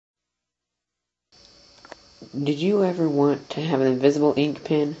Did you ever want to have an invisible ink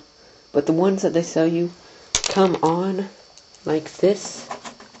pen, but the ones that they sell you come on like this,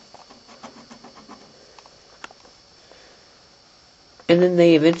 and then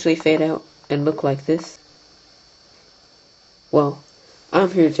they eventually fade out and look like this? Well, I'm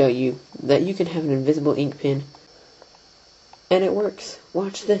here to tell you that you can have an invisible ink pen, and it works.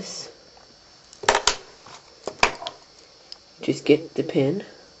 Watch this. Just get the pen,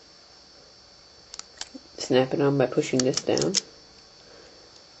 snap it on by pushing this down,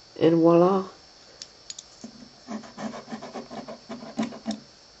 and voila.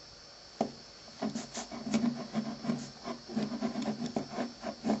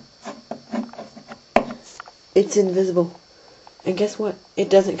 It's invisible. And guess what? It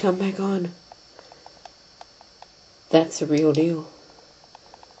doesn't come back on. That's the real deal.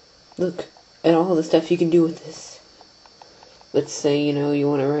 Look at all the stuff you can do with this. Let's say, you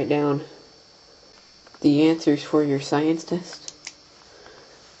want to write down the answers for your science test,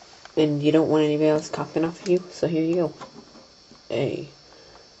 and you don't want anybody else copying off of you, so here you go. A.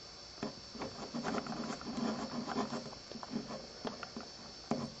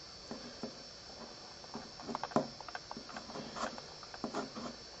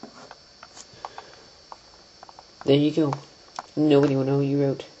 There you go. Nobody will know you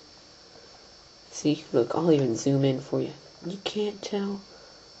wrote. See, look, I'll even zoom in for you. You can't tell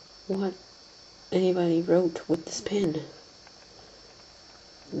what anybody wrote with this pen.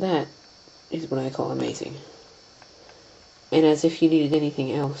 That is what I call amazing. And as if you needed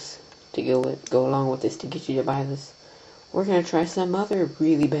anything else to go along with this to get you to buy this, we're going to try some other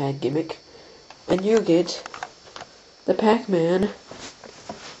really bad gimmick, and you'll get the Pac-Man,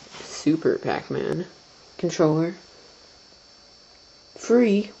 Super Pac-Man controller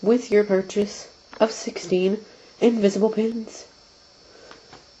free with your purchase of 16 invisible pens.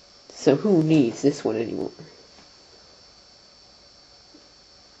 So who needs this one anymore?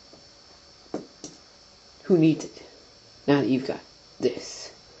 Who needs it? Now that you've got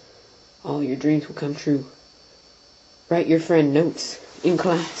this, all your dreams will come true. Write your friend notes in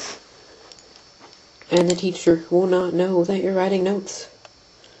class, and the teacher will not know that you're writing notes,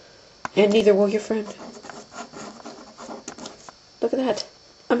 and neither will your friend. Look at that.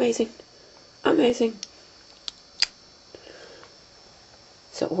 Amazing. Amazing.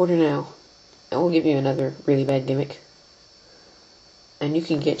 So order now, and we'll give you another really bad gimmick. And you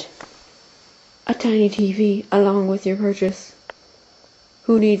can get a tiny TV along with your purchase.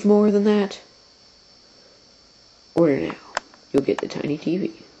 Who needs more than that? Order now. You'll get the tiny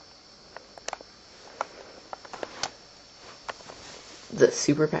TV. The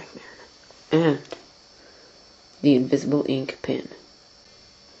Super Pac-Man. And the Invisible Ink Pen.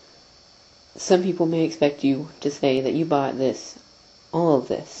 Some people may expect you to say that you bought this, all of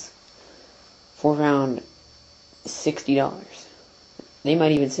this, for around $60. They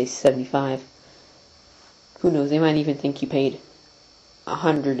might even say $75. Who knows, they might even think you paid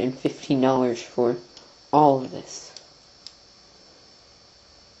 $115 for all of this.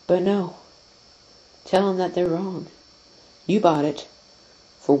 But no, tell them that they're wrong. You bought it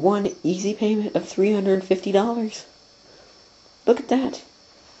for one easy payment of $350. Look at that.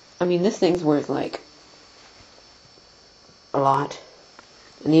 I mean, this thing's worth, like, a lot.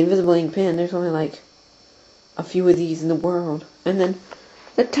 And the Invisible Ink Pen, there's only, like, a few of these in the world. And then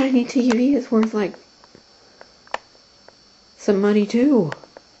the tiny TV is worth, like, some money, too.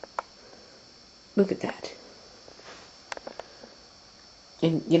 Look at that.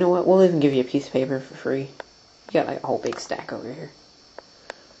 And you know what? We'll even give you a piece of paper for free. You got, like, a whole big stack over here.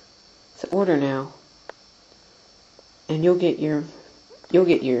 So order now, and you'll get your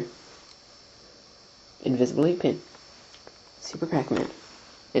Invisible Ink Pen, Super Pac-Man,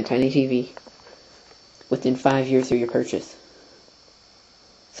 and tiny TV within 5 years of your purchase.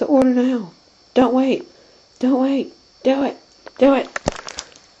 So order now. Don't wait. Don't wait. Do it. Do it.